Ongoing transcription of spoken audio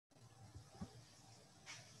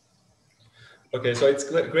Okay, so it's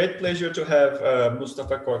a great pleasure to have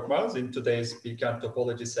Mustafa Korkmaz in today's BilTop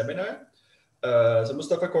topology seminar. So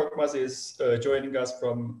Mustafa Korkmaz is joining us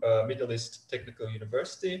from Middle East Technical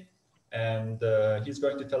University, and he's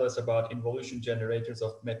going to tell us about involution generators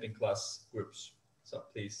of mapping class groups. So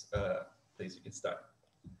please you can start.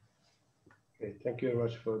 Okay, thank you very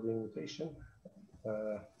much for the invitation.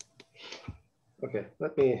 Okay,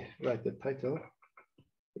 let me write the title,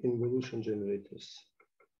 Involution Generators.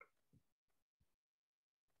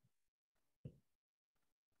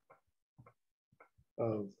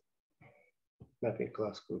 Of mapping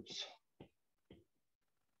class groups.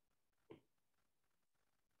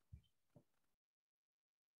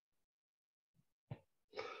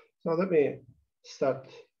 So let me start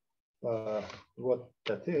what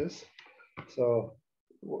that is. So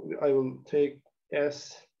I will take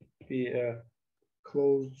S be a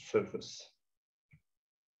closed surface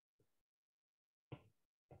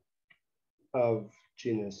of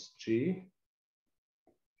genus G.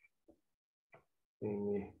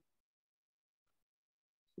 Maybe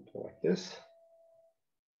something like this.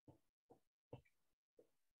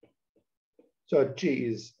 So G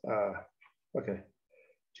is okay.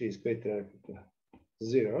 G is greater than or equal to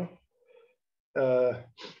 0.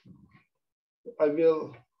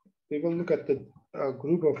 We will look at the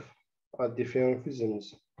group of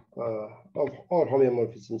diffeomorphisms or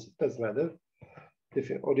homeomorphisms. It doesn't matter.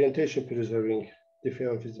 Orientation preserving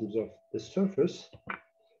diffeomorphisms of the surface.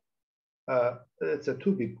 It's a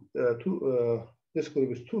too big. This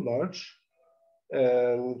group is too large,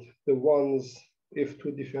 and the ones, if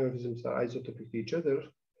two diffeomorphisms are isotopic to each other,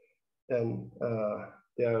 then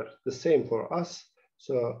they are the same for us.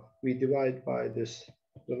 So we divide by this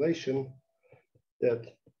relation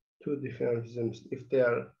that two diffeomorphisms, if they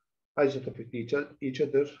are isotopic to each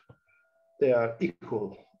other, they are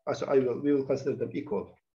equal. So we will consider them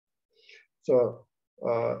equal. So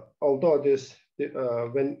although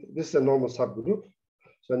when this is a normal subgroup,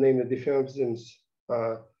 so namely diffeomorphisms.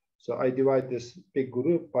 So I divide this big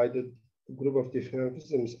group by the group of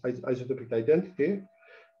diffeomorphisms isotopic identity.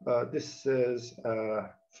 This is a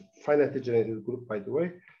finitely generated group, by the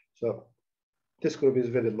way. So this group is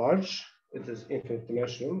very large. It is infinite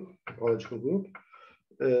dimensional topological group.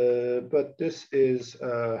 But this is,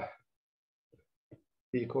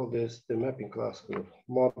 we call this the mapping class group,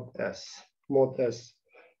 mod S. Mod S,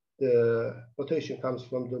 the notation comes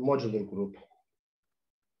from the modular group.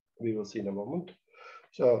 We will see in a moment.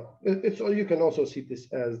 So you can also see this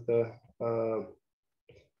as the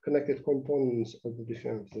connected components of the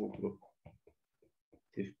diffeomorphism group,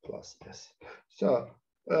 diff plus S. So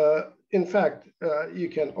in fact, you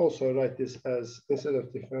can also write this as, instead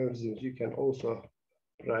of diffeomorphisms, you can also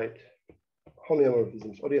write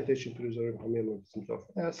homeomorphisms, orientation preserving homeomorphisms of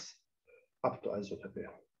S up to isotopy.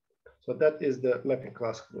 So that is the mapping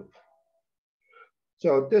class group.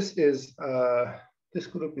 So this is this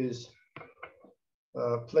group is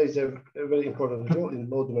plays a very important role in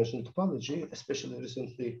low-dimensional topology, especially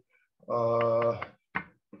recently. The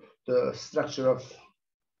structure of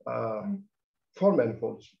four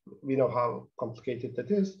manifolds, we know how complicated that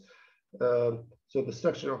is. So the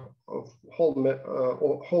structure of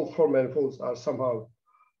whole four manifolds are somehow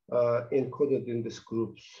encoded in these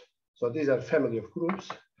groups. So these are family of groups.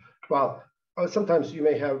 Well, sometimes you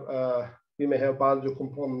may have boundary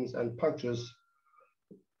components and punctures,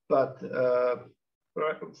 but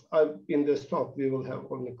in this talk we will have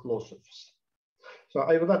only closed surface. So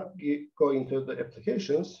I will not go into the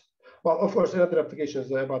applications. Well, of course, another applications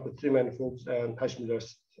about the three manifolds and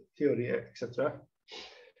Hashmiller's theory, etc.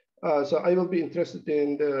 So I will be interested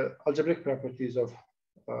in the algebraic properties of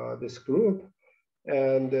this group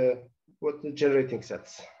and what the generating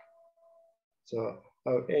sets. So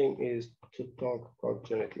our aim is to talk about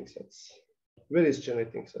generating sets. Where is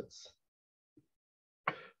generating sets?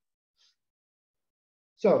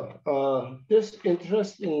 So this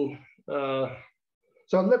interesting. So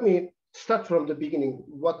let me start from the beginning.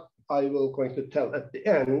 What I will going to tell at the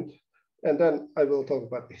end, and then I will talk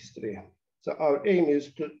about the history. So our aim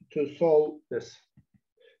is to solve this.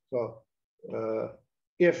 So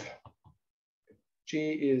if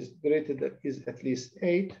G is greater than is at least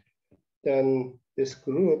 8, then this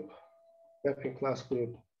group, mapping class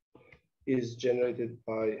group, is generated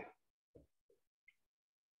by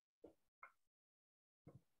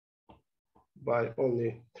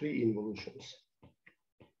only 3 involutions.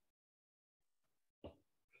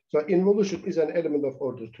 So involution is an element of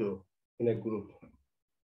order 2 in a group.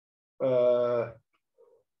 Well,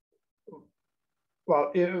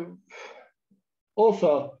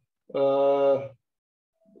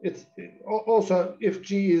 it's also if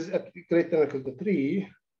G is at greater than or equal to 3,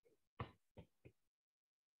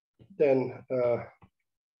 then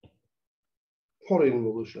for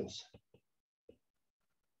involutions.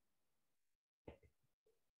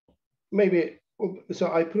 Maybe,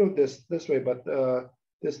 so I proved this way, but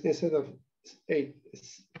this instead of 8,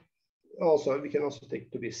 also we can also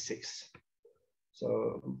take to be 6.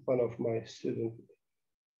 So one of my students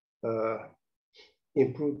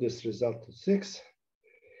improved this result to 6.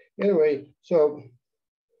 Anyway, so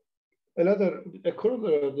a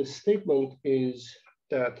corollary of this statement is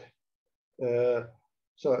that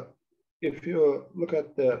so if you look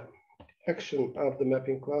at the action of the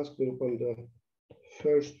mapping class group on the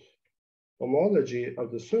first homology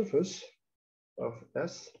of the surface of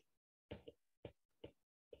S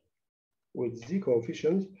with Z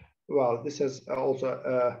coefficients, well, this has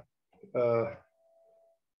also I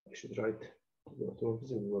should write more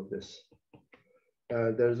visible of this.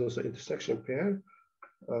 There's also intersection pair.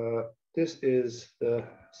 This is the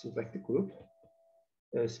symplectic group,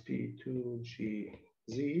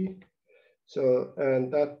 SP2GZ. So,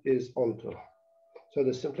 and that is onto. So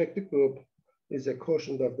the symplectic group is a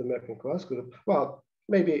quotient of the mapping class group. Well,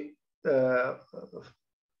 maybe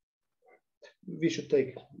we should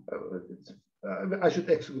take, I should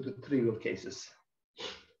exclude the trivial cases.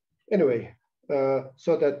 Anyway,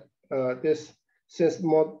 so that this, since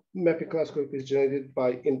mapping class group is generated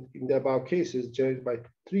by, in the above cases, generated by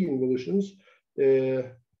 3 involutions,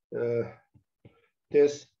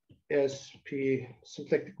 this SP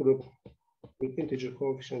symplectic group with integer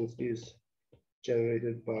coefficients is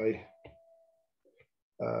generated by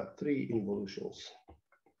 3 involutions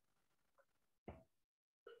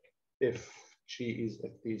if G is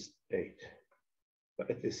at least 8,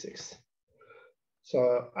 but at least 6.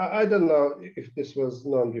 So I don't know if this was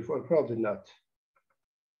known before, probably not.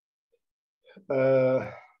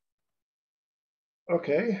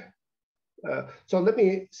 Okay, so let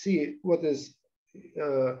me see what is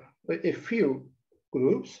a few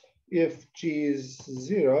groups. If G is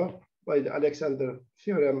 0, by the Alexander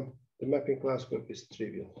theorem, the mapping class group is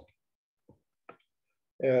trivial.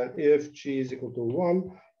 And if G is equal to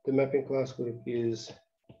 1, the mapping class group is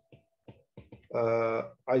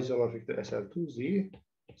isomorphic to SL2Z,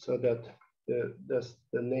 so that the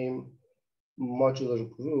name modular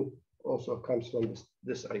group also comes from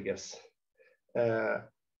this I guess. And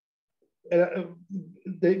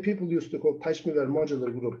people used to call Teichmüller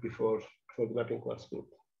modular group before for the mapping class group.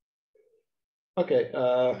 Okay,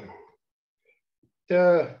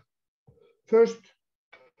 the first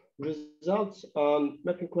results on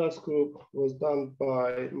mapping class group was done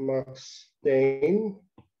by Max Dehn.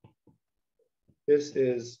 This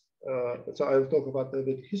is, so I'll talk about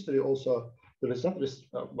the history also, the result,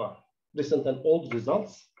 well, recent and old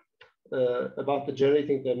results about the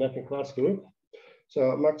generating the mapping class group.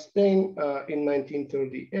 So Max Dehn in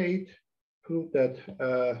 1938 proved that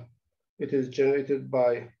it is generated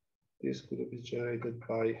by, this group is generated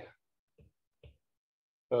by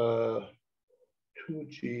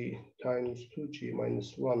 2G times 2G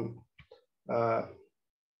minus 1,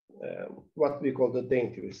 what we call the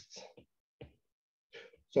Dehn twists.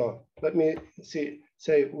 So let me say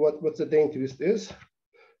what the Dehn twist is.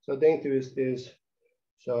 So Dehn twist is,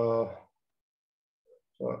 so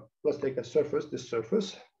let's take a surface, this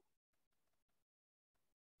surface.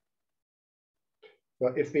 So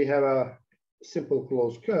if we have a simple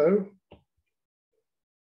closed curve,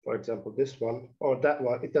 for example, this one or that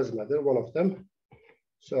one, it doesn't matter, one of them.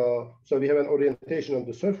 So we have an orientation on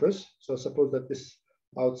the surface. So suppose that this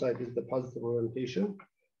outside is the positive orientation,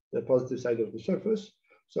 the positive side of the surface.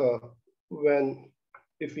 So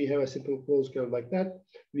if we have a simple closed curve like that,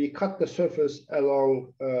 we cut the surface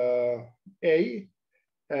along A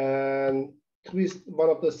and twist one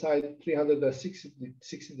of the side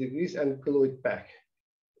 360 degrees and glue it back.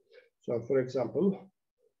 So for example,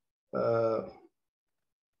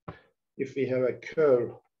 if we have a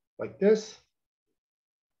curve like this,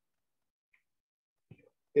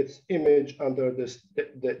 its image under this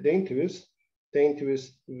the Dehn twist. Dehn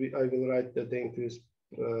twist, I will write the Dehn twist.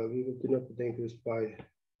 We will denote the Dehn twist by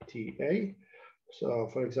TA. So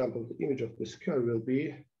for example, the image of this curve will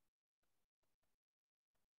be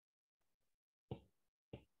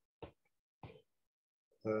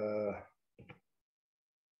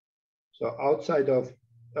so outside of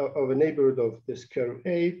a neighborhood of this curve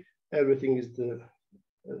A, everything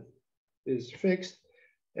is fixed,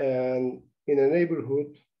 and in a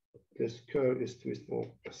neighborhood, this curve is twisting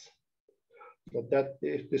like this. So that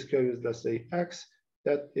if this curve is, let's say, X,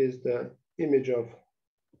 that is the image of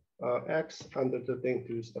X under the Dehn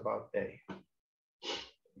twist about A.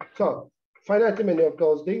 So finitely many of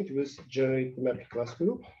those Dehn twists generate the mapping class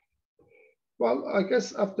group. Well, I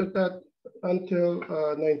guess after that, until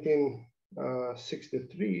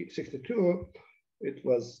 1962, it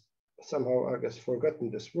was somehow, I guess,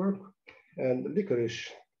 forgotten this work, and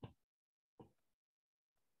Licorice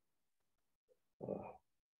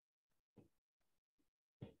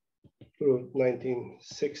through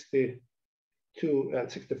 1962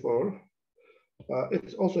 and 64.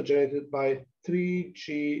 It's also generated by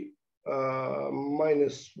 3G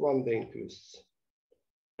minus 1 Dane twists.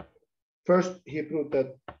 First, he proved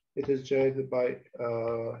that it is generated by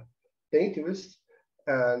Dane twists,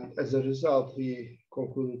 and as a result, he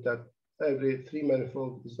concluded that every 3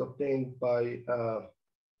 manifold is obtained by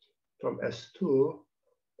from S2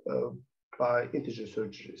 by integer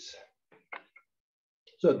surgeries.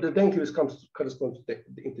 So the Dane twist corresponds to the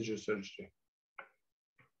integer surgery.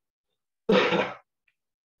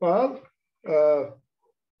 Well,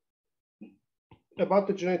 about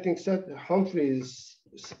the generating set,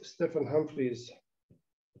 Stephen Humphreys,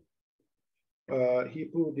 he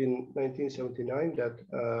proved in 1979 that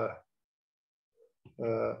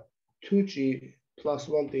 2G plus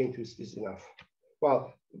 1 Dane twist is enough.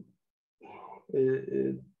 Well,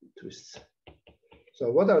 twists.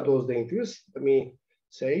 So what are those Dane twists? Let me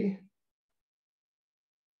say.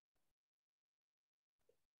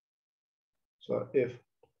 So if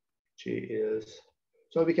G is,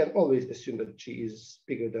 so we can always assume that G is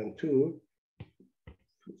bigger than 2,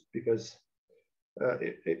 because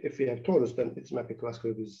if we have torus, then its mapping class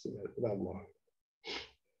group is well known.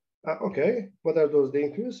 Okay, what are those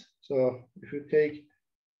Dane twists? So if you take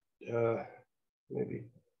maybe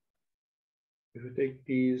if you take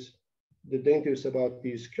these, the Dane twists about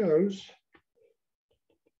these curves.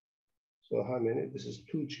 So how many? This is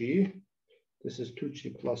 2G. This is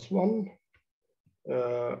 2G plus 1.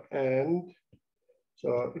 And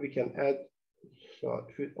so we can add, so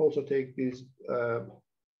if we also take these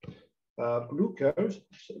blue curves,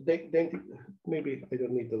 so maybe I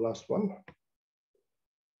don't need the last one.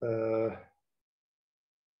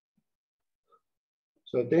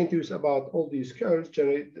 So Dane twist about all these curves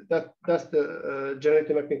generate, that's the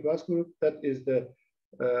generated mapping class group. That is the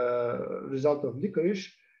result of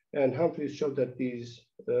Licorice, and Humphreys showed that these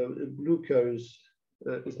blue curves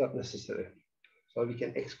is not necessary. So we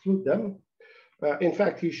can exclude them. In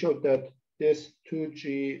fact, he showed that this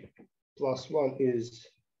 2G plus 1 is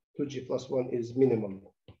minimum.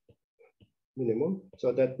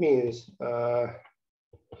 So that means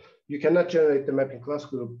you cannot generate the mapping class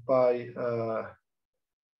group by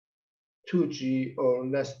 2G or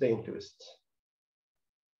less Dane twists.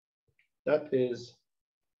 That is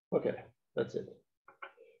okay. That's it.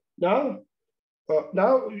 Now. But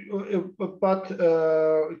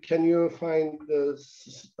can you find the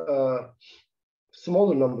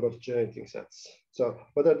smaller number of generating sets? So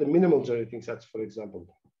what are the minimal generating sets, for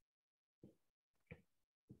example?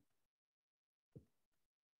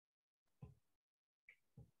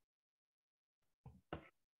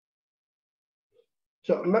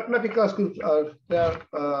 So mapping class groups are they're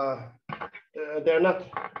not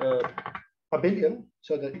abelian,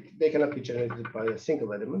 so that they cannot be generated by a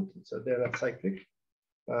single element. So they're not cyclic.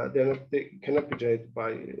 They cannot be generated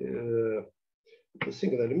by a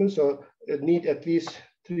single element. So it need at least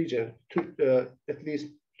at least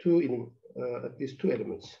two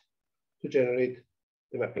elements to generate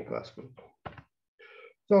the mapping class group.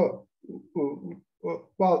 So,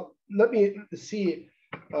 well, let me see.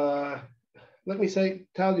 Let me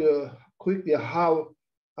tell you quickly how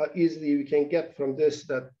easily we can get from this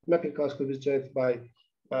that mapping class group is generated by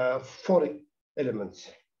 4 elements.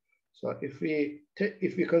 So if we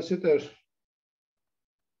consider,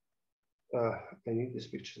 I need this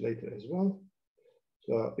picture later as well.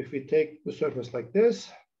 So if we take the surface like this,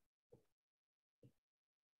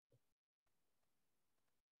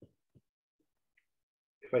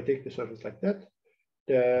 if I take the surface like that,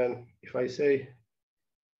 then if I say,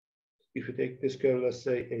 if you take this curve, let's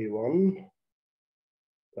say A1,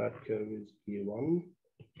 that curve is B1,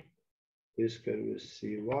 this curve is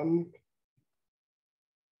C1,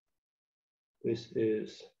 this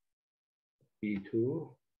is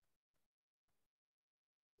B2,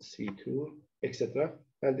 C2, etc.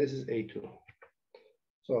 And this is A2.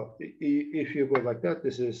 So if you go like that,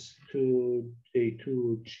 this is BG.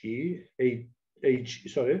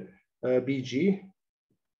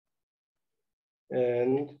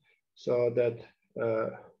 And so that,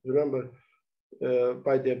 remember,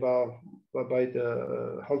 by the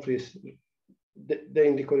Humphreys,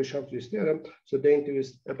 Dane Licorice Humphreys theorem, so Dane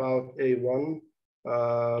is about A1,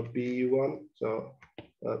 B1, so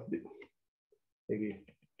maybe.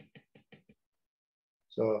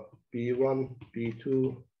 So B1,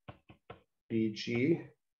 B2, BG,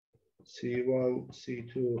 C1,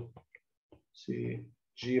 C2,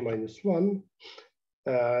 CG minus 1,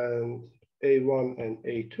 and A1 and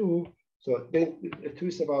A2. So then a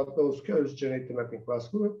twist about those curves generate the mapping class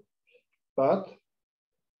group. But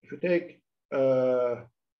if you take,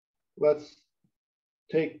 let's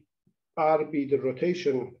take R be the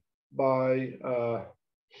rotation by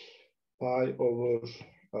pi over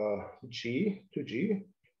G to G,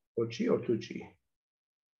 or G or 2G,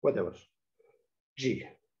 whatever, G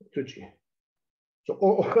to G. So,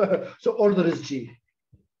 so order is G.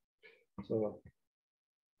 So,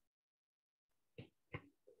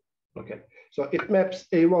 okay. So it maps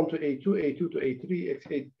A1 to A2, A2 to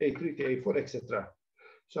A3, A3 to A4, etc.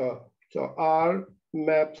 So R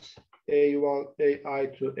maps A1, AI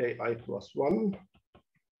to AI plus 1,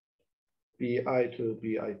 BI to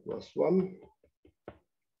BI plus 1,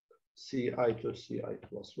 CI to CI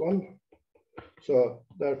plus 1. So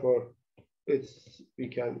therefore,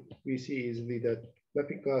 we see easily that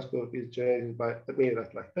mapping class group is generated by, let me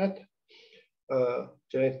write like that,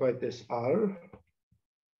 generated by this R.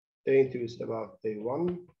 The interview is about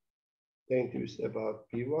A1, the interview is about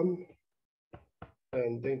B1,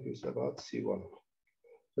 and the interview is about C1.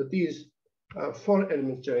 So these 4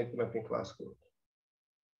 elements generate the mapping class group.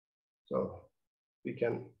 So we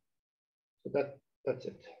can, so that's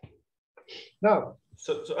it. Now,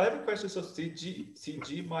 so I have a question. So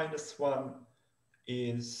CG minus 1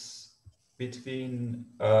 is between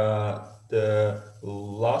the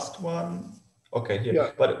last one. Okay, here.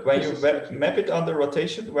 Yeah, but when you map it on the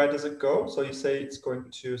rotation, where does it go? So you say it's going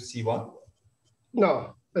to C1?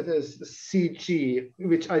 No, it is CG,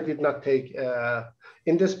 which I did not take.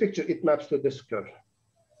 In this picture, it maps to this curve.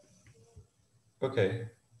 Okay.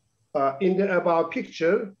 In the above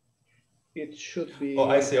picture, it should be. Oh,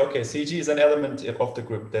 I see. Okay, CG is an element of the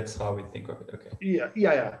group. That's how we think of it. Okay.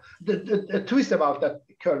 Yeah. The twist about that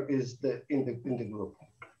curve is in the group.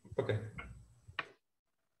 Okay.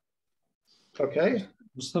 Okay.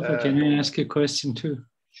 Mustafa, can I ask a question too?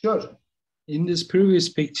 Sure. In this previous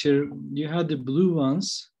picture, you had the blue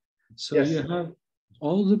ones. So yes, you have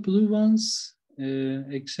all the blue ones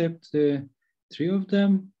except 3 of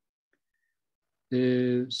them.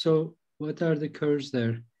 So what are the curves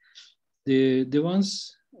there? The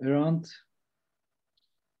ones around.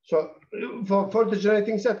 So for the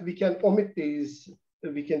generating set, we can omit these.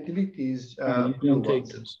 We can delete these. You don't take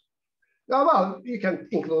those. No, well, you can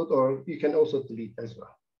include or you can also delete as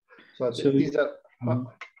well. So these are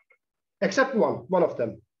except one of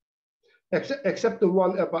them, except the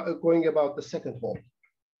one about going about the second hole.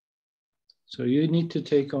 So you need to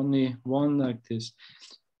take only one like this.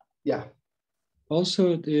 Yeah.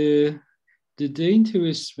 Also, the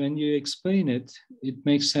interest, when you explain it, it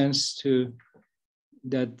makes sense to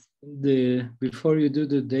that before you do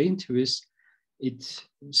the interest, it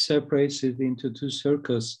separates it into 2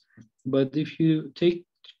 circles. But if you take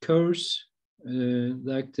curves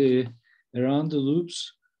like around the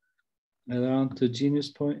loops, around the genius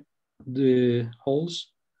point, the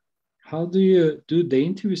holes, how do you do the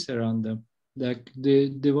interest around them? Like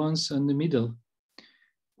the ones in the middle?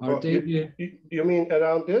 Are they you mean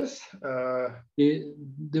around this? The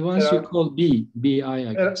ones around, you call BI,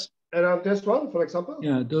 I guess. Around this one, for example?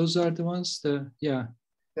 Yeah, those are the ones, Yeah,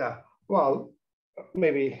 well,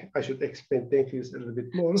 maybe I should explain the interest a little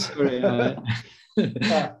bit more. Sorry.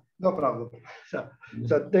 No problem. So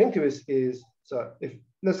the interest is, so if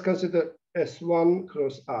let's consider S1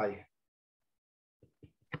 cross I.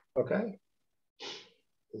 Okay?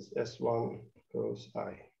 It's S1 cross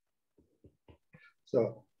I.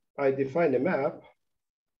 So I define a map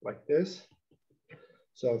like this.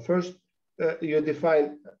 So first, you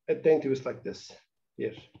define a interest like this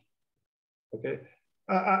here. Okay?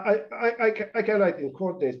 I can write in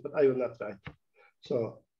coordinates, but I will not write.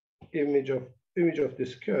 So image of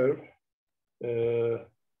this curve,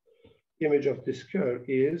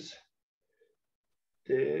 is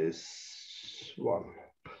this one.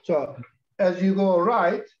 So as you go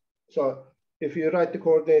right, so if you write the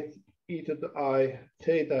coordinate e to the I,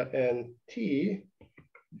 theta, and t,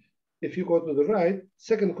 if you go to the right,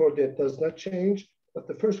 second coordinate does not change, but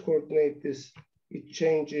the first coordinate it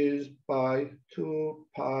changes by 2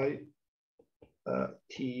 pi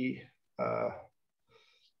t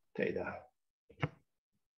theta,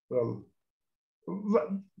 from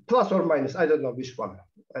plus or minus, I don't know which one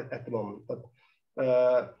at the moment, but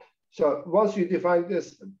so once you define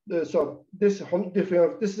this, so this is a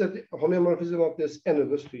homeomorphism of this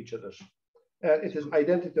annulus to each other, and it is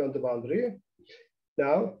identity on the boundary.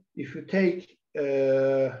 Now, if you take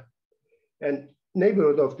an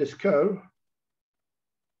neighborhood of this curve,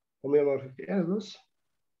 homeomorphic annulus.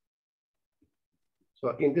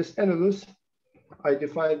 So in this annulus, I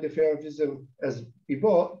define the diffeomorphism as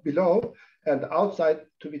below and outside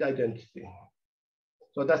to be the identity.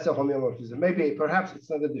 So that's a homeomorphism. Maybe perhaps it's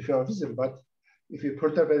not a diffeomorphism, but if you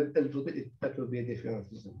perturb it a little bit, that will be a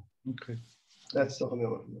diffeomorphism. Okay. That's the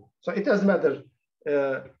homeomorphism. So it doesn't matter.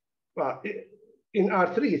 Well, in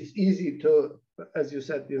R3, it's easy to, as you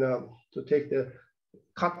said, to take the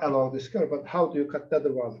cut along this curve, but how do you cut the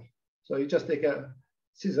other one? So you just take a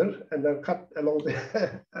scissor and then cut along the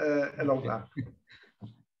along that.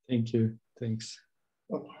 Thank you. Thanks.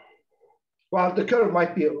 Well, the curve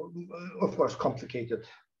might be, of course, complicated.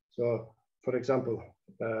 So, for example,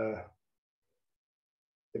 let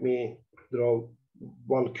me draw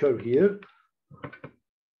one curve here.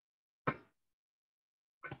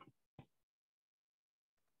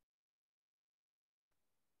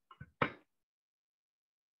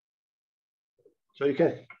 So you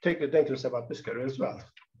can take the dentist about this curve as well.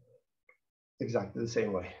 Exactly the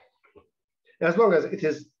same way. As long as it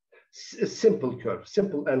is a simple curve,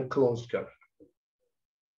 simple and closed curve.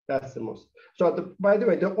 That's the most. So by the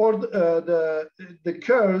way, the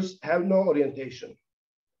curves have no orientation.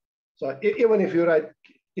 So even if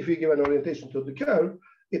you give an orientation to the curve,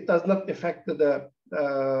 it does not affect the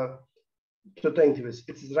interface.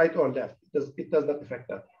 It is right or left. It does not affect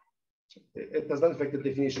that. It does not affect the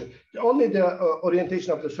definition. Only the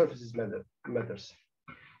orientation of the surfaces matters.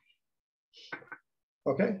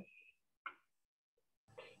 Okay.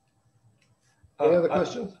 Any other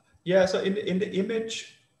questions? Yeah. So in the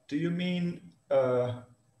image, do you mean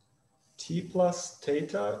t plus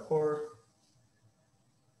theta or?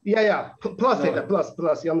 Yeah. Plus No. theta, plus.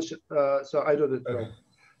 So I wrote it wrong.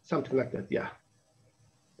 Something like that. Yeah.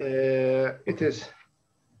 It is.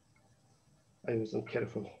 I wasn't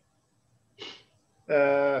careful.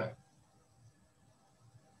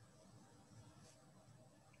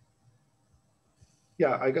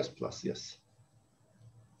 Yeah, I guess plus, yes.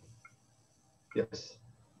 Yes.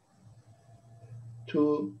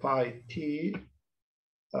 2 pi t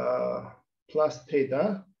plus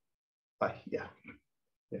theta pi, yeah.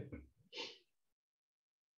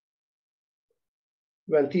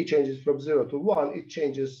 When t changes from 0 to 1, it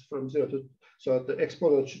changes from 0 to, so the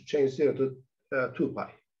exponent should change 0 to 2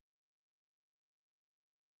 pi.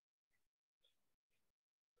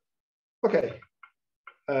 Okay.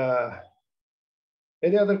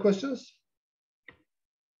 Any other questions?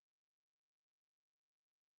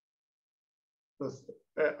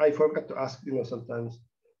 I forgot to ask, sometimes.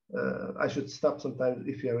 I should stop sometimes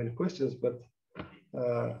if you have any questions, but.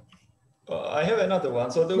 I have another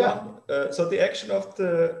one. So the action of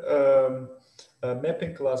the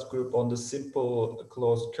mapping class group on the simple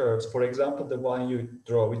closed curves, for example, the one you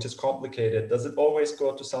draw, which is complicated, does it always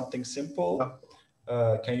go to something simple? No.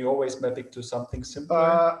 Can you always map it to something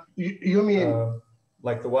simpler? You mean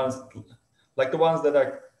like the ones that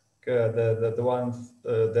are the ones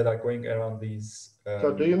that are going around these?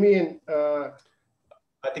 So do you mean?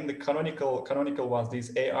 I think the canonical ones,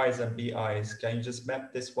 these AIs and BIs. Can you just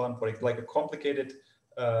map this one for like a complicated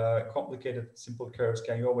simple curves?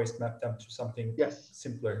 Can you always map them to something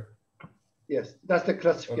simpler? Yes, that's the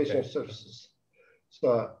classification of surfaces.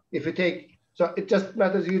 So if you take, so it just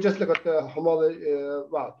matters. You just look at the homology.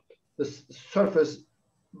 The surface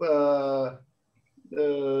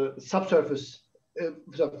subsurface.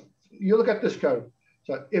 So you look at this curve.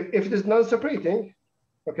 So if it is non-separating,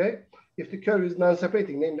 okay. If the curve is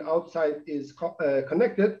non-separating, namely outside is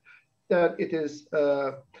connected, then it is,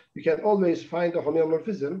 you can always find the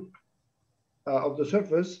homeomorphism of the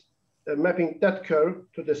surface mapping that curve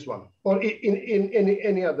to this one, or in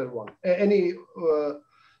any other one, any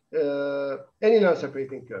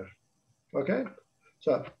non-separating curve. Okay,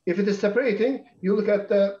 so if it is separating, you look at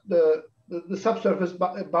the subsurface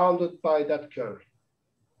bounded by that curve.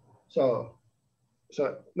 So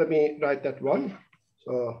let me write that one.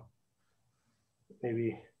 So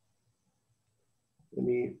maybe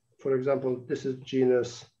for example, this is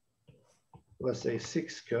genus, let's say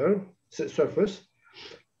 6 curve surface.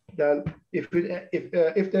 Then if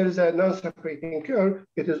there is a non-separating curve,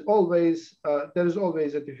 it is always there is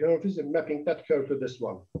always a diffeomorphism mapping that curve to this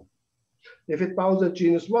one. If it bounds at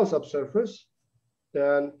genus 1 subsurface,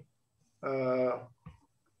 then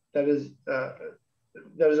there is a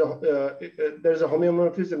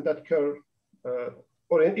homeomorphism that curve,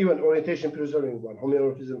 or even orientation preserving one,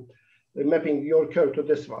 homeomorphism mapping your curve to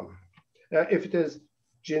this one. If it is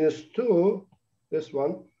genus 2, this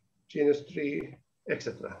one, genus 3,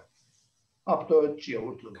 etc. Up to G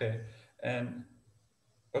over 2. Okay, and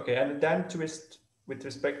the dan twist with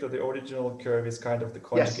respect to the original curve is kind of the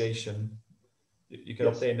conjugation. Yes. You can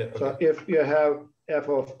obtain it. Okay. So if you have f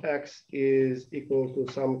of x is equal to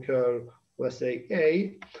some curve let's say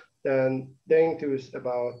A, then the integers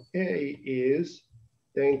about A is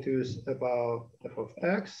the integers about f of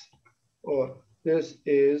x, or this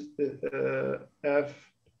is the f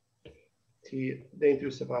t, the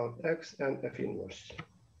integers about x and f inverse.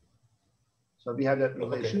 So we have that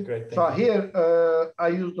relation. Okay, great, so thank you. Here I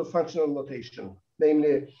use the functional notation.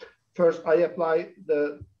 Namely, first I apply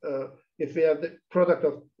the, if we have the product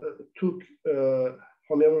of two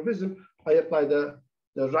homeomorphism, I apply the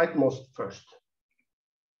rightmost first.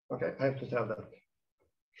 Okay, I have to tell that.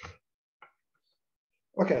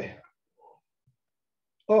 Okay.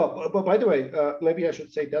 Oh, but by the way, maybe I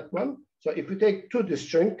should say that one. So if we take two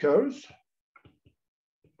disjoint curves,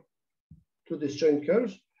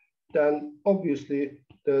 then obviously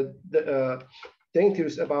the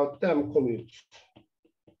integers about them commute.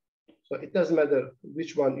 So it doesn't matter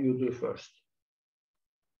which one you do first.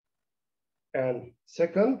 And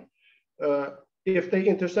second, if they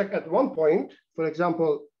intersect at one point, for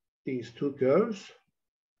example, these two curves,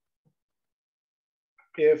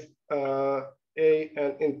 if A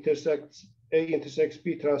intersects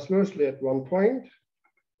B transversely at one point,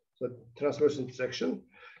 so transverse intersection,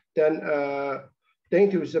 then the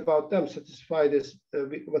integers about them satisfy this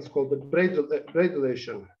what's called the braid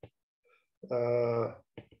relation.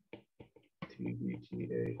 TB,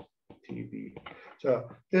 TA, TB. So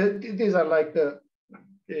these are like the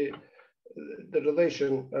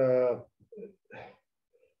relation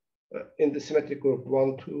in the symmetric group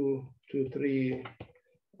 1, 2, 2, 3.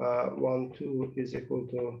 1, 2 is equal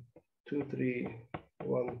to 2, 3,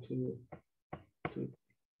 1, 2, 2.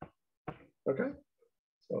 Okay,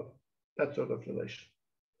 so that sort of relation.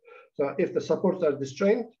 So if the supports are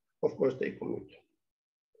disjoint, of course they commute.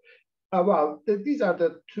 Well, these are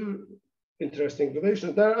the two interesting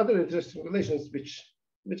relations. There are other interesting relations which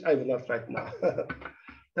I will not write now.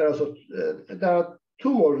 There are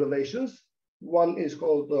two more relations. One is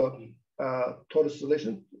called the torus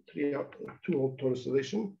relation, two-hole torus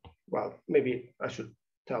relation. Well, maybe I should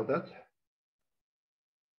tell that.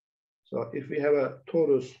 So if we have a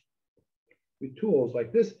torus with two holes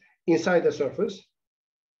like this inside the surface,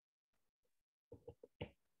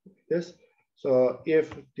 like this. So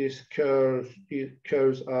if these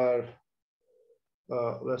curves are,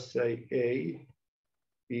 let's say A,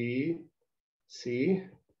 B, C.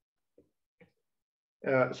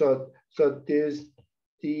 So these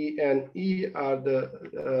D and E are the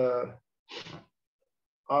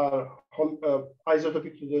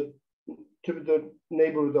isotopic to the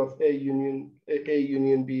neighborhood of A union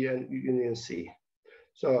B and union C.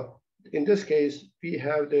 So in this case, we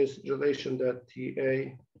have this relation that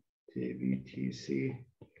TA, TB, TC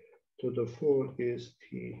to the 4 is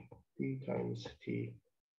TB times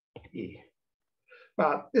TE.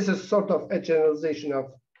 But this is sort of a generalization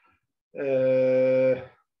of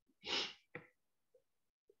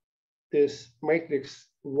this matrix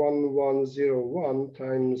 1, 1, 0, 1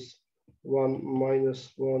 times 1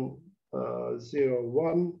 minus 1, 0,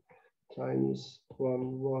 1 times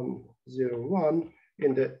 1, 1, 0, 1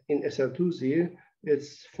 in SL2Z,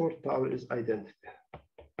 its fourth power is identity.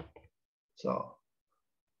 So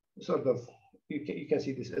sort of you can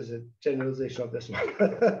see this as a generalization of this one.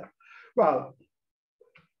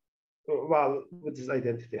 well, with this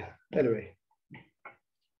identity. Anyway,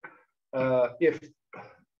 if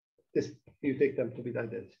this you take them to be the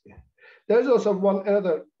identity. There's also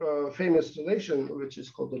another famous relation, which is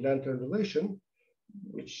called the lantern relation,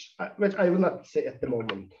 which I will not say at the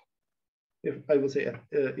moment. If I will say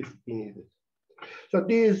if we need it. So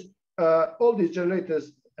these all these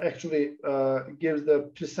generators actually gives the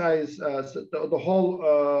precise the whole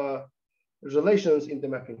relations in the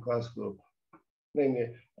mapping class group.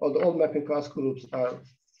 Namely, all mapping class groups are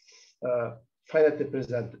finitely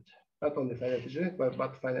presented. Not only finitely generated,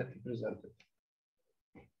 but finitely presented.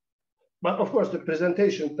 But of course, the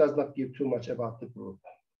presentation does not give too much about the group,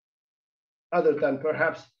 other than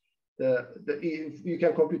perhaps if you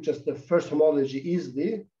can compute just the first homology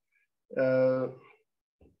easily.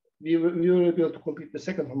 We were able to compute the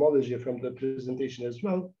second homology from the presentation as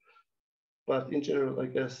well, but in general, I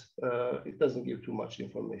guess it doesn't give too much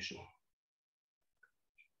information.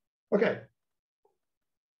 Okay.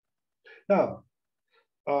 Now,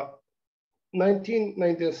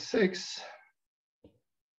 1996.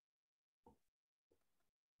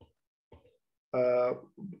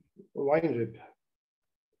 Weinrib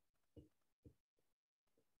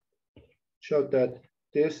showed that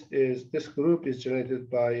this group is generated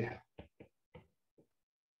by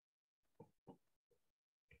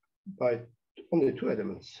only two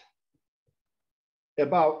elements.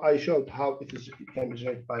 Above, I showed how it can be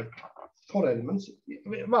generated by 4 elements.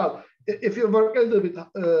 Well, if you work a little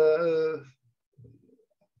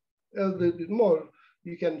bit more,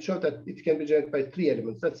 you can show that it can be generated by 3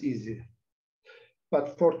 elements. That's easy.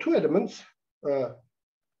 But for 2 elements,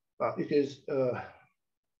 it is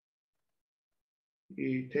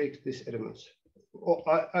it takes these elements.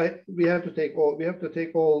 We have to take all the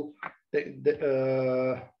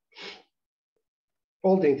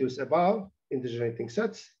integers above in the generating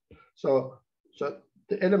sets. So the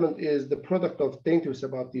element is the product of the integers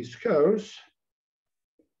about these curves.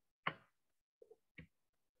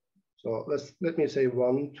 So let me say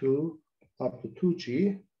 1, 2, up to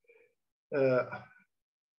 2G.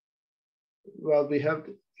 Well, we have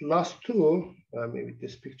the last 2. Maybe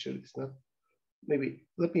this picture is not. Maybe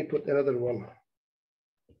let me put another one,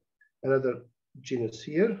 another genus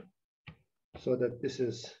here, so that this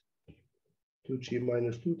is 2G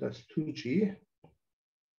minus 2. That's 2G.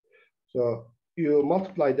 So you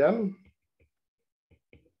multiply them.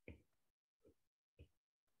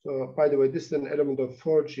 So by the way, this is an element of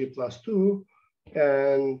 4G plus 2,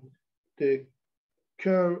 and the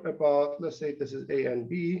curve about, let's say this is A and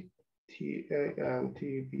B, TA and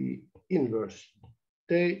TB inverse.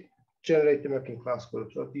 They generate the mapping class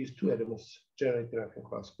group. So these 2 elements generate the mapping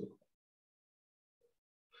class group.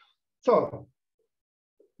 So,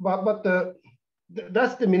 but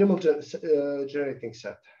that's the minimal generating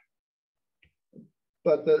set.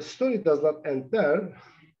 But the story does not end there.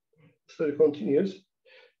 The story continues.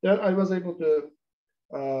 Then I was able to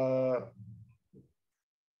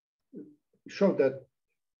show that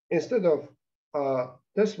instead of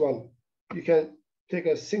this one, you can take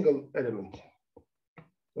a single element.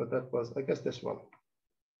 So that was, I guess, this one.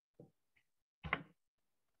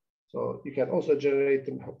 So you can also generate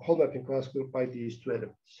the whole mapping class group by these 2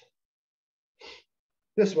 elements.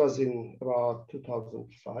 This was in about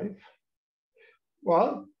 2005.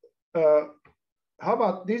 Well, how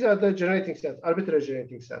about these are the generating sets, arbitrary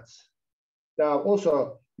generating sets. Now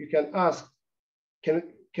also you can ask, can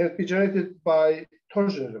it be generated by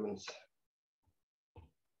torsion elements?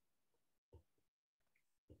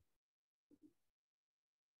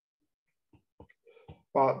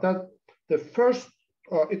 That the first,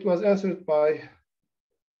 it was answered by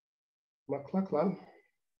McLachlan.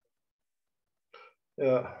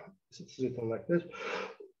 It's written like this.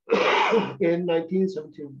 In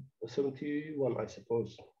 1971, I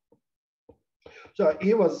suppose. So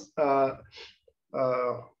he was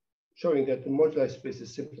showing that the moduli space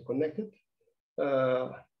is simply connected.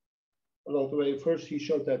 Along the way, first he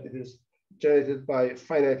showed that it is generated by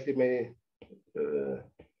finitely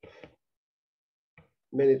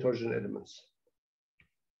many torsion elements.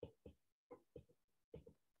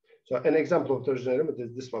 So an example of torsion element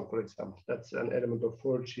is this one, for example. That's an element of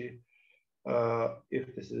 4G.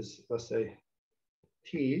 If this is, let's say,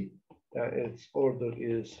 T, its order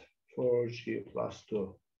is 4G plus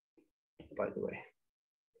 2, by the way.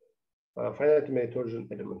 Finitely many torsion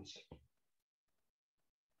elements.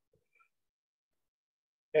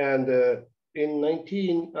 And in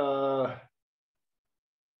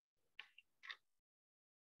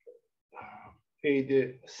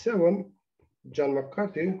 1987, John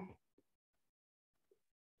McCarthy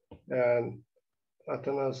and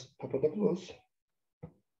Athanas Papadopoulos,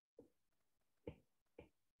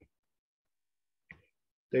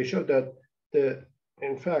 they showed that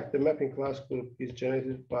in fact, the mapping class group is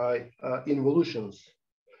generated by involutions.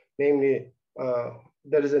 Namely,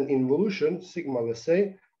 there is an involution, sigma, let's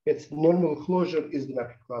say, its normal closure is the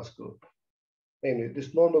mapping class group. Namely,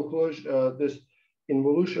 this normal closure, this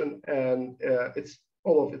involution and it's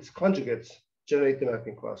all of its conjugates generate the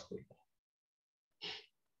mapping class group.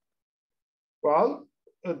 Well,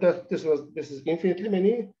 this is infinitely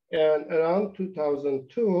many, and around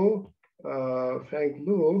 2002, Frank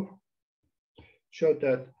Liu showed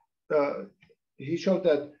that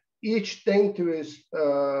each daintivist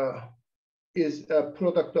is a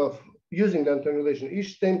product of using the Anton relation.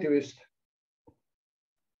 Each daintivist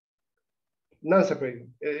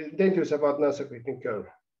non-separating, daintivist about non-separating curve.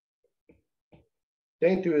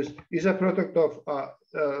 Daintivist is a product of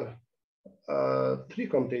 3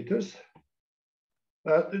 commutators.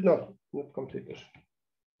 No, not commutators.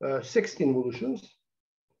 6 involutions.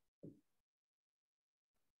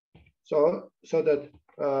 So that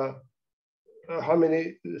how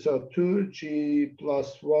many? So 2G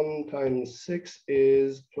plus 1 times 6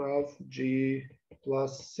 is 12G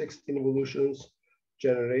plus 6 involutions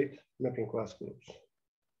generate mapping class groups.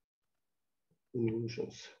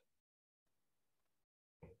 Involutions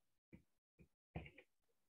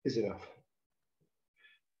is enough.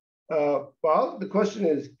 Well, the question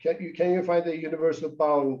is, can you find a universal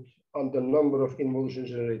bound on the number of involution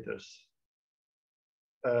generators?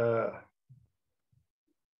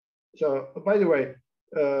 So by the way,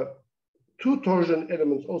 two torsion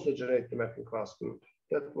elements also generate the mapping class group.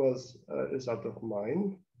 That was a result of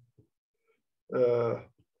mine.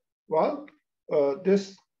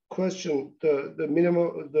 This question, the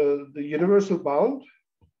minimum, the universal bound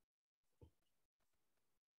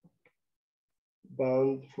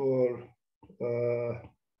for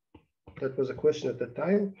that was a question at the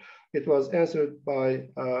time. It was answered by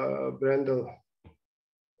Brendel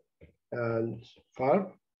and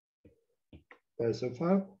Farb.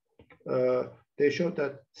 They showed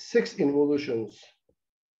that 6 involutions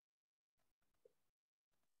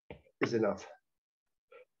is enough.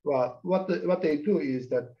 Well, what they do is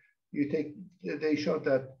that they showed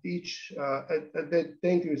that each the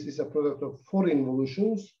integers is a product of 4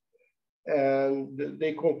 involutions, and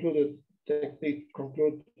they conclude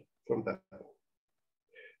from that.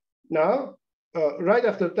 Now, right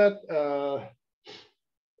after that,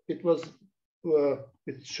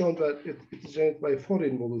 it's shown that it's generated by 4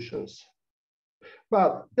 involutions.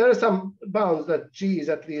 But there are some bounds that G is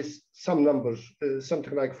at least some numbers,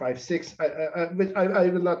 something like 5, 6. I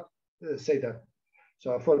will not say that.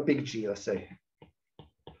 So for big G, let's say.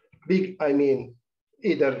 Big, I mean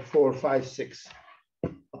either 4, 5, 6,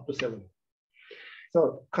 up to 7.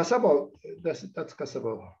 So Casabo, that's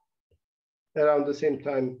Casabo. Around the same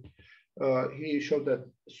time, he showed that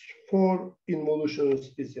 4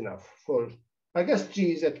 involutions is enough. I guess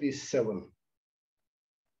G is at least 7.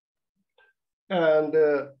 And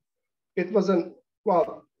it wasn't,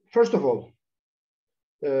 well, first of all,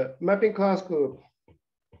 the mapping class group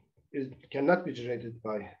cannot be generated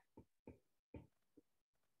by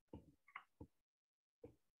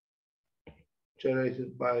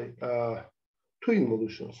two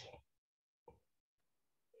involutions,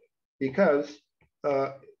 because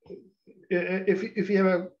if you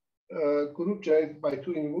have a group generated by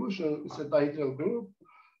 2 involutions, it's a dihedral group.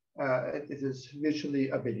 It is virtually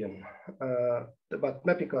abelian, but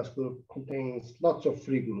mapping class group contains lots of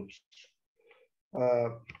free groups,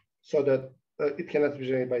 so that it cannot be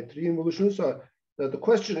generated by 3 involutions. So the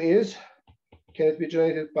question is, can it be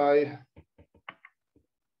generated by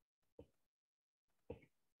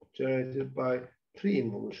 3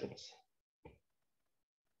 involutions?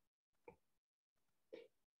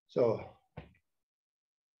 So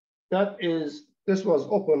this was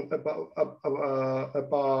open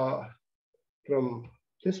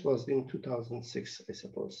this was in 2006, I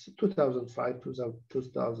suppose, 2005,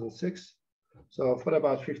 2006. So for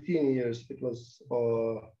about 15 years, it was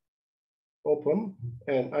open,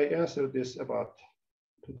 and I answered this about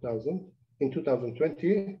 2000. In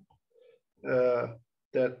 2020,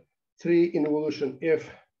 that 3 involution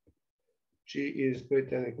if G is greater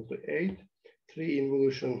than or equal to 8, 3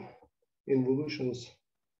 involutions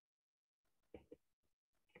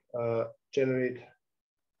generate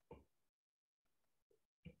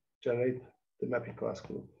the mapping class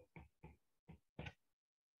group.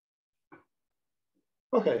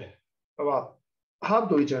 Okay, well, how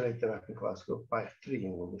do we generate the mapping class group? By 3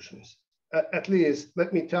 involutions. At least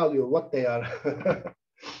let me tell you what they are.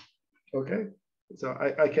 Okay, so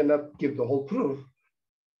I cannot give the whole proof,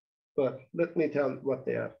 but let me tell what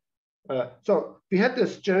they are. So we had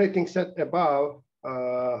this generating set above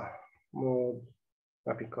mode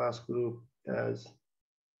mapping class group as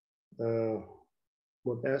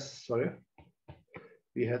mode S, sorry.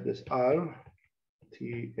 We had this R,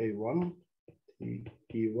 TA1,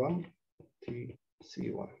 TE1,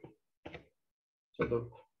 TC1. So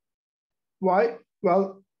why?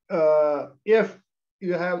 Well, if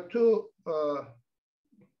you have two,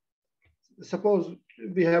 suppose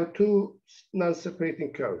we have 2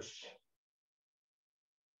 non-separating curves.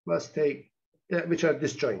 Let's take which are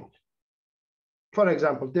disjoint. For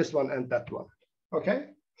example, this one and that one.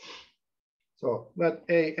 Okay. So let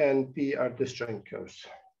A and B are disjoint curves.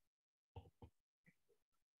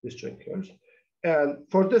 And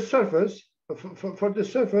for this surface,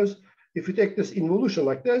 if you take this involution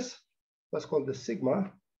like this, let's call this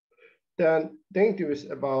sigma, then the integral is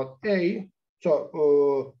about A.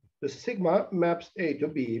 So the sigma maps A to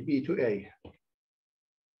B, B to A.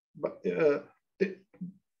 But the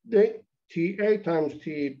TA times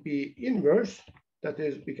TB inverse, that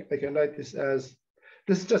is, I can write this as,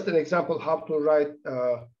 this is just an example how to write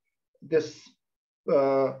this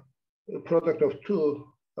product of 2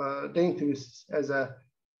 dainties as a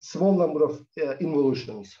small number of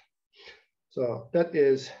involutions. So that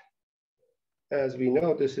is, as we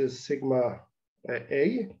know, this is sigma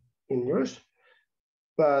A inverse,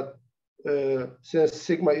 but since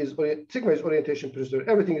sigma is orientation preserving,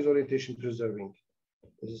 everything is orientation preserving.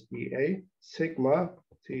 This is dA sigma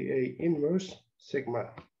TA inverse sigma,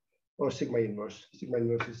 or sigma inverse. Sigma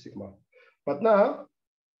inverse is sigma. But now,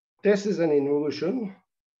 this is an involution.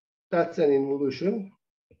 That's an involution.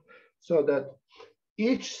 So that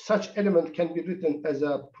each such element can be written as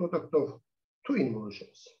a product of two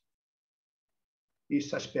involutions. Each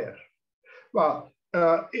such pair. Well,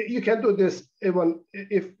 you can do this even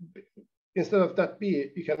if instead of that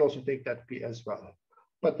B, you can also take that B as well.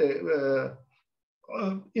 But the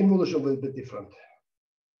involution will be different.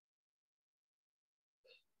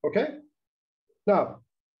 Okay. Now,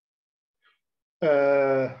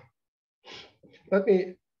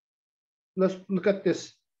 let's look at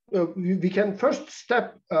this. We can first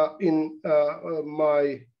step in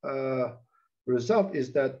my result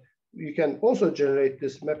is that you can also generate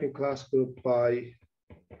this mapping class group by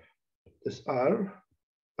this R.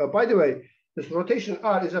 By the way, this rotation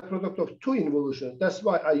R is a product of two involutions. That's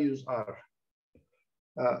why I use R.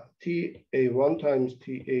 TA1 times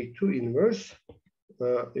TA2 inverse,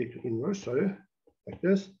 A2 inverse, sorry, like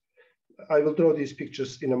this. I will draw these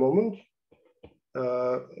pictures in a moment.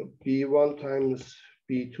 B1 times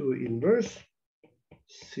B2 inverse,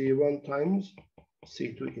 C1 times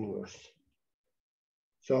C2 inverse.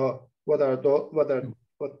 So what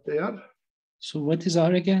they are? So what is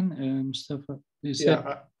R again, Mustafa? You said...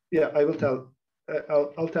 I will tell.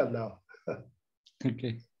 I'll tell now.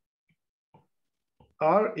 Okay.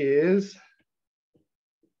 R is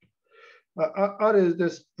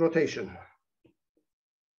this rotation,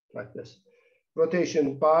 like this.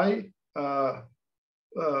 Rotation by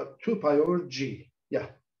 2 pi over G. Yeah,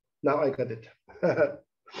 now I got it.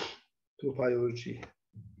 2 pi over G.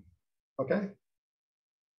 Okay.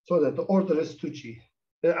 So that the order is 2G.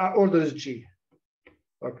 The order is G.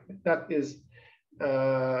 Okay, that is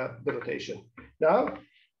the rotation. Now,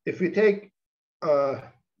 if we take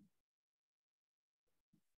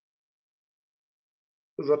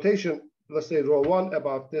rotation, let's say rho 1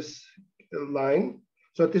 about this line.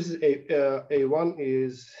 So this is A1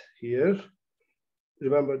 is here.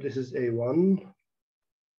 Remember, this is A1.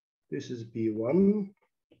 This is B1.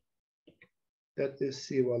 That is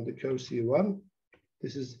C1, the curve C1.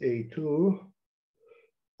 This is A2,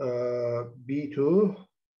 B2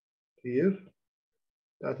 here.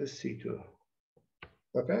 That is C2.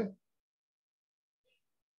 Okay.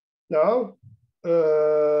 Now,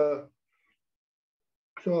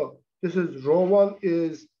 so this is rho 1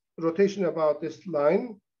 is rotation about this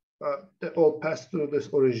line. They all pass through this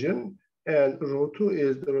origin. And rho 2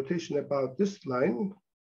 is the rotation about this line.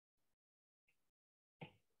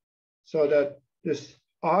 So that this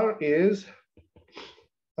R is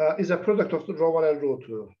a product of the rho 1 and rho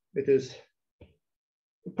 2. It is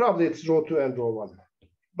probably it's rho 2 and rho 1,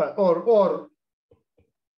 but or rho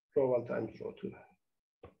 1 times rho 2.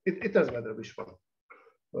 It doesn't matter which one.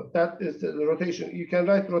 But that is the rotation. You can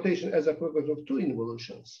write rotation as a product of two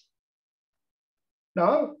involutions.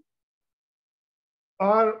 Now,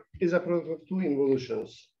 R is a product of two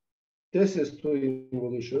involutions. This is two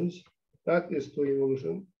involutions. That is two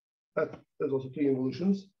involutions. That is also two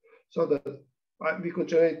involutions. So that we could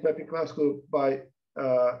generate mapping class group by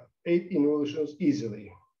 8 involutions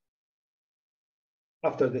easily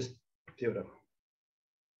after this theorem.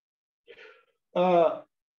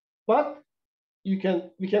 But we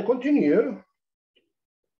can continue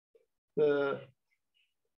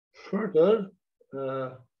further.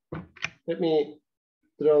 Let me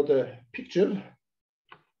draw the picture.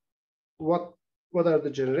 What are the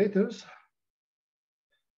generators?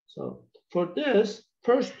 So for this,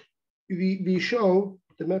 first we show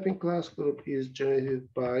the mapping class group is generated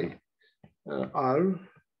by R.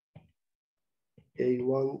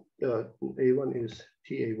 A1 is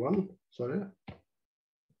TA1, sorry.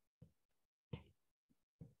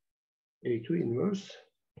 A2 inverse,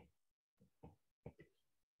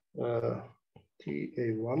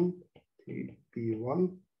 TA1,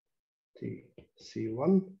 TB1,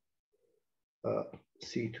 TC1,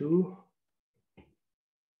 C2,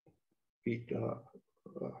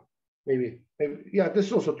 maybe, yeah, this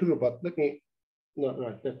is also true, but let me not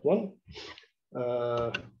write that one.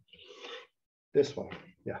 This one,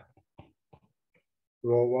 yeah.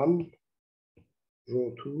 Rho 1,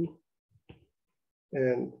 rho 2,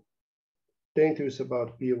 and danger is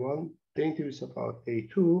about B1, danger is about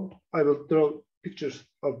A2. I will draw pictures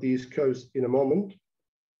of these curves in a moment.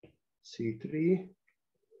 C3,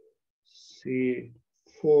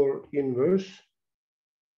 C4 inverse,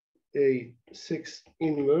 A6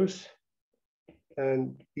 inverse,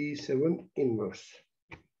 and B7 inverse.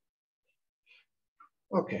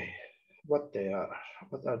 Okay, what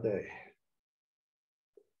are they?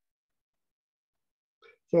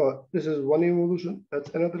 So this is one involution, that's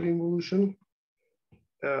another involution.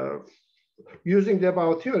 using the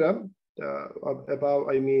above theorem, above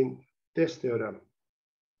I mean this theorem,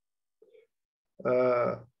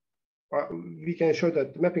 we can show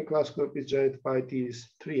that the mapping class group is generated by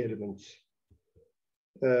these three elements.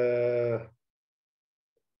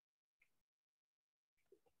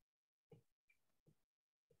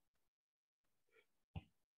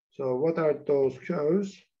 So what are those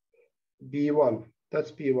curves? B1,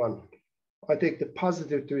 that's B1. I take the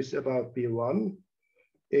positive twist about B1,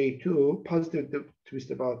 A2, positive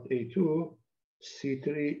twist about A2,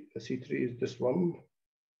 C3 is this one,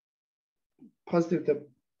 positive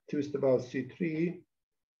twist about C3,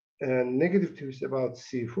 and negative twist about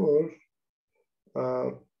C4,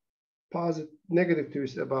 negative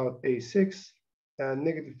twist about A6, and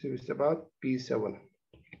negative twist about B7.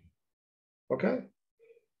 Okay,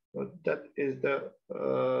 so that is the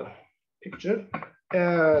picture.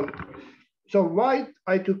 And so why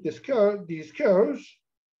I took this curve, these curves,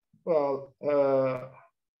 well,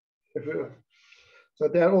 so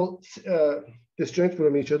they're all disjoint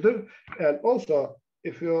from each other. And also,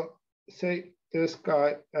 if you say this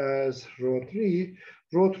guy as rho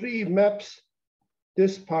 3 maps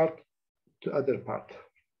this part to other part.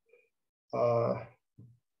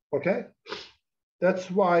 Okay, that's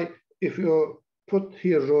why if you put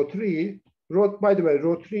here rho 3, by the way,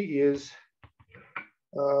 rho 3 is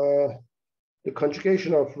the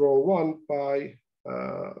conjugation of rho 1 by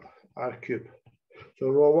r cube. So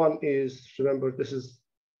rho 1 is, remember, this was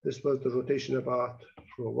the rotation about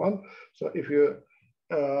rho 1. So if you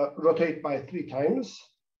rotate by 3 times,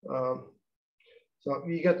 so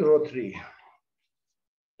we get rho 3.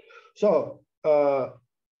 So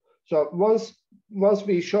so once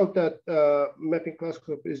we showed that mapping class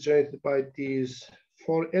group is generated by these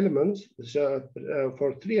 4 elements,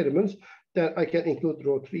 for 3 elements, then I can include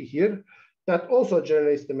rho 3 here. That also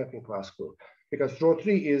generates the mapping class group, because rho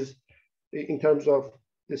 3 is, in terms of,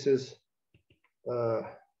 this is rho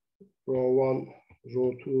 1,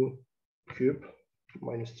 rho 2 cube,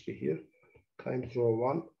 minus 3 here, times rho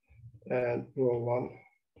 1, and rho 1,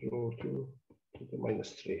 rho 2 to the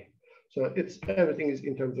minus 3. So it's, everything is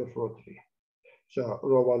in terms of rho 3. So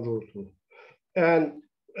rho 1, rho 2. And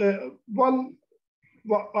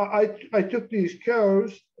I took these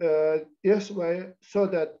curves this way so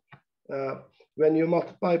that when you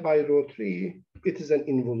multiply by rho 3, it is an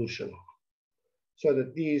involution. So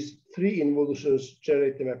that these 3 involutions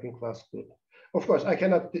generate the mapping class group. Of course, I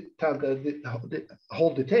cannot tell the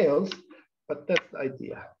whole details, but that's the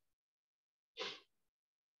idea.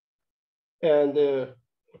 And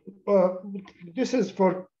this is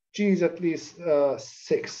for G's at least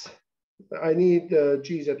 6. I need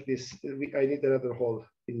G's at least, I need another hole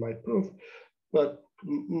in my proof, but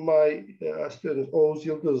my student Oğuz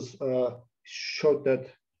Yıldız showed that,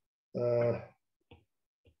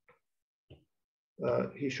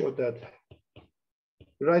 he showed that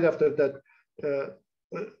right after that,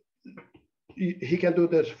 he can do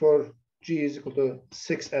that for G is equal to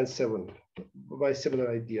 6 and 7 by similar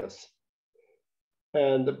ideas.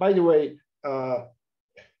 And by the way,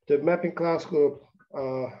 the mapping class group,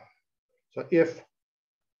 so if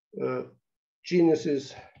genus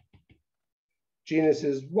is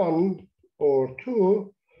 1 or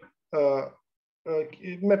 2,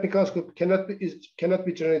 mapping class group cannot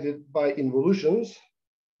be generated by involutions.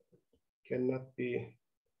 Cannot be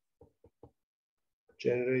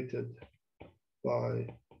generated by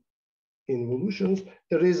involutions.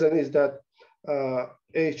 The reason is that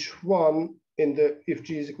H1 in the, if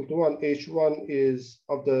G is equal to 1, H1 is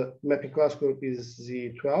of the mapping class group is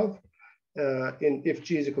Z12. And if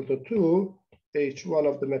G is equal to 2, H1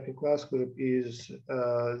 of the mapping class group is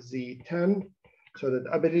Z10. So that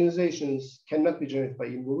abelianizations cannot be generated by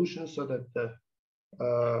involutions, so that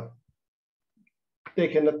they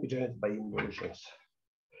cannot be generated by involutions.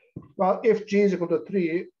 Well, if G is equal to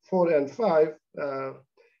 3, 4, and 5,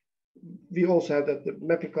 we also have that the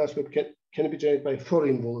mapping class group can be generated by 4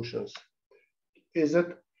 involutions. It's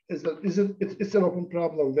an open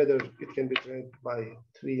problem whether it can be generated by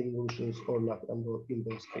 3 involutions or not in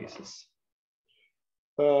those cases.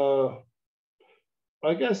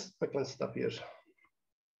 I guess I can stop here.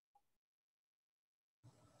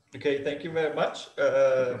 Okay, thank you very much.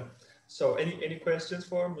 So any questions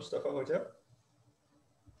for Mustafa Hoca?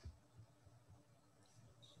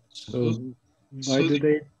 So why do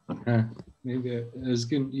they, maybe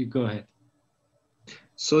Özgün, you go ahead.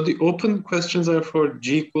 So the open questions are for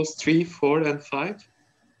G equals 3, 4, and 5?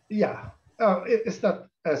 Yeah, it's not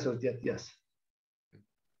answered yet, yes.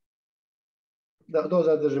 Those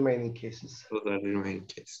are the remaining cases. Those are the remaining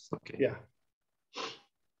cases, okay. Yeah.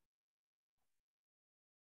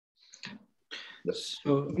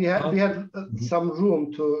 So we had some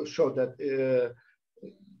room to show that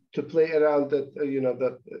to play around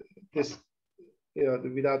that this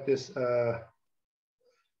without this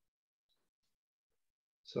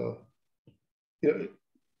so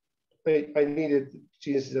I needed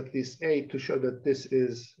genes at least 8 to show that this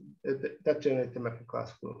is that generates the mapping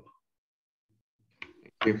class group.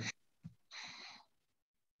 Thank you.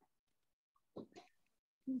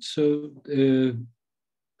 So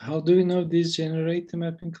how do we know these generate the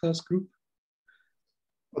mapping class group?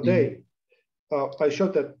 Okay, I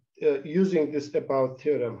showed that using this about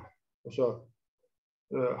theorem. So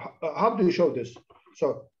how do you show this?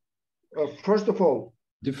 So first of all,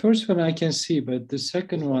 the first one I can see, but the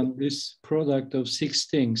second one, this product of 6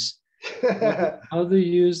 things, how do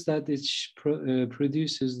you use that it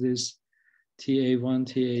produces this TA1,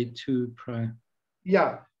 TA2 prime?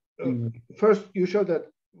 Yeah, first you show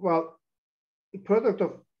that, well, the product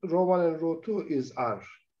of row 1 and row 2 is R.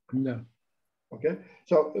 No. Okay,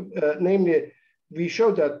 so namely, we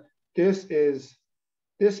show that this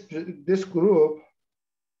group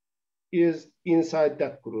is inside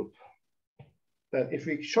that group. Then if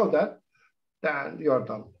we show that, then you're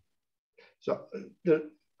done. So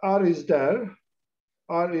the R is there.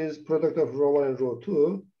 R is product of row 1 and row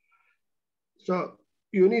 2. So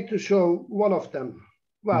you need to show one of them.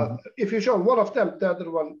 Well, if you show one of them, the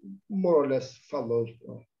other one more or less follows.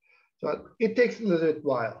 So it takes a little bit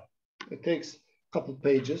while. It takes a couple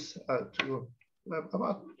pages,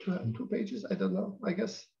 about two pages, I don't know, I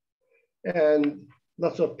guess. And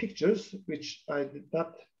lots of pictures, which I did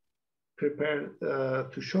not prepare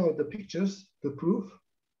to show the pictures to prove.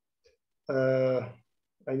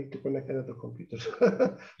 I need to connect another computer.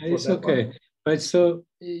 It's okay. One. But so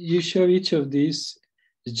you show each of these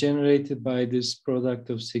is generated by this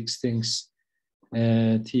product of 6 things,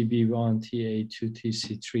 TB1, TA2,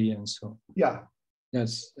 TC3, and so on. Yeah.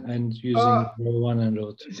 Yes, and using row 1 and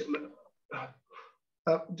row 2.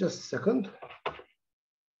 Just a second.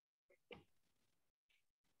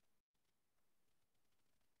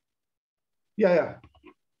 Yeah.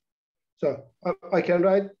 So I can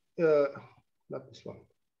write, not this one.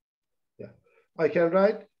 Yeah, I can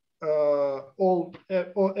write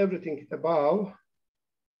everything above,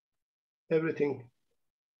 everything,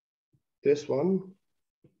 this one,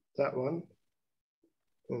 that one,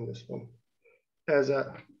 and this one, as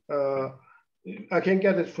a, I can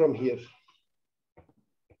get it from here.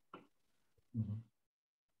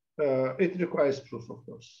 It requires proof, of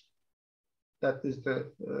course. That is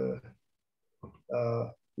the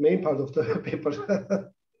main part of the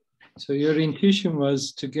paper. So your intuition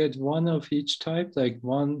was to get one of each type, like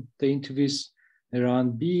one, the interviews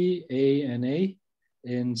around B, A,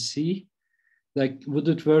 and C. Like, would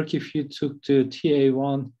it work if you took the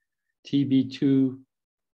TA1, TB2,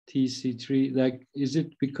 TC3? Like, is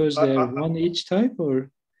it because they're one each type, or?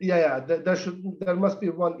 Yeah. There must be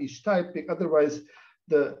one each type. Otherwise,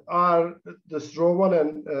 this row 1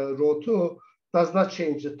 and row 2 does not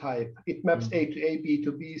change the type. It maps A to A, B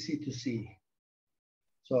to B, C to C.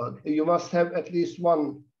 So you must have at least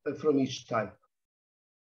one from each type.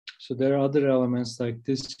 So there are other elements like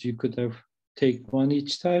this. You could have take one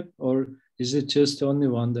each type, or is it just only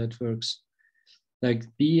one that works? Like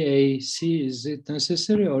B, A, C, is it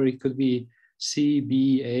necessary, or it could be C,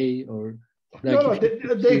 B, A, or like no,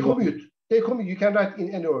 they commute. They commute. You can write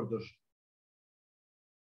in any order.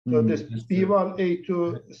 So this B1,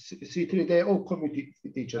 A2, C3, they all commute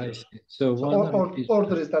with each other. So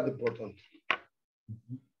order is not important.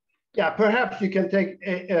 Yeah, perhaps you can take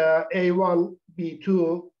A1,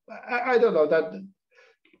 B2. I don't know that.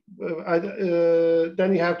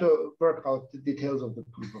 Then you have to work out the details of the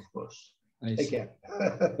proof, of course. Again.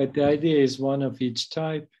 But the idea is one of each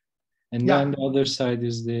type, and then the other side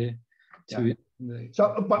is the two.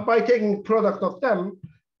 So by taking product of them,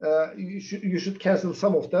 you should cancel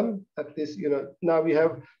some of them. At least, now we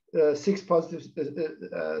have 6 positives,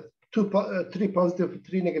 3 positive,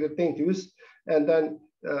 3 negative negatives, and then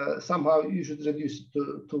somehow you should reduce it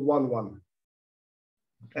to 1, 1.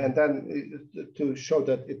 And then to show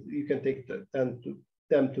that you can take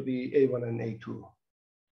them to be A1 and A2.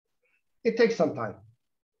 It takes some time.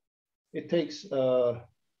 It takes, I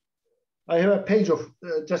have a page of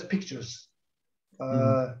just pictures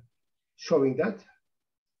showing that.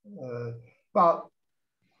 But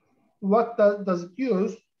what does it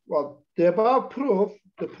use? Well, the above proof,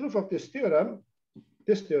 the proof of this theorem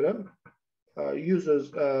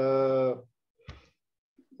uses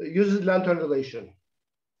lantern relation.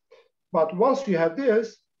 But once you have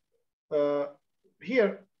this,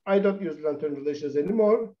 here I don't use lantern relations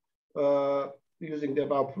anymore. Using the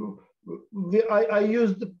above proof, I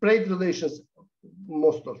use the braid relations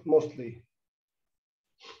mostly.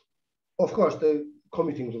 Of course, the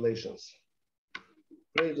commuting relations,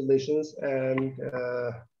 phase relations and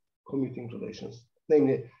commuting relations.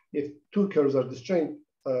 Namely, if two curves are disjoint,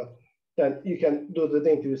 then you can do the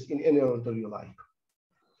derivatives in any order you like.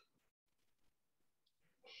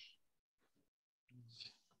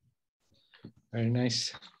 Very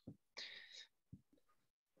nice.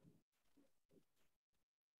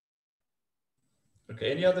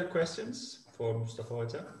 Okay, any other questions for Mustafa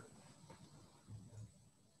Hoca?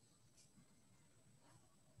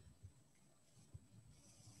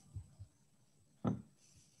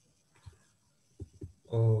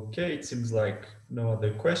 Okay, it seems like no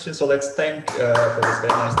other questions. So let's thank for this very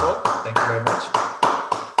nice talk. Thank you very much.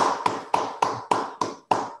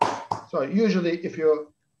 So usually if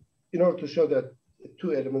you, in order to show that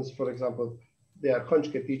two elements, for example, they are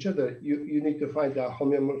conjugate to each other, you need to find a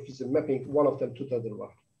homeomorphism mapping one of them to the other one.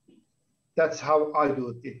 That's how I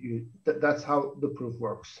do it. That's how the proof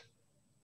works.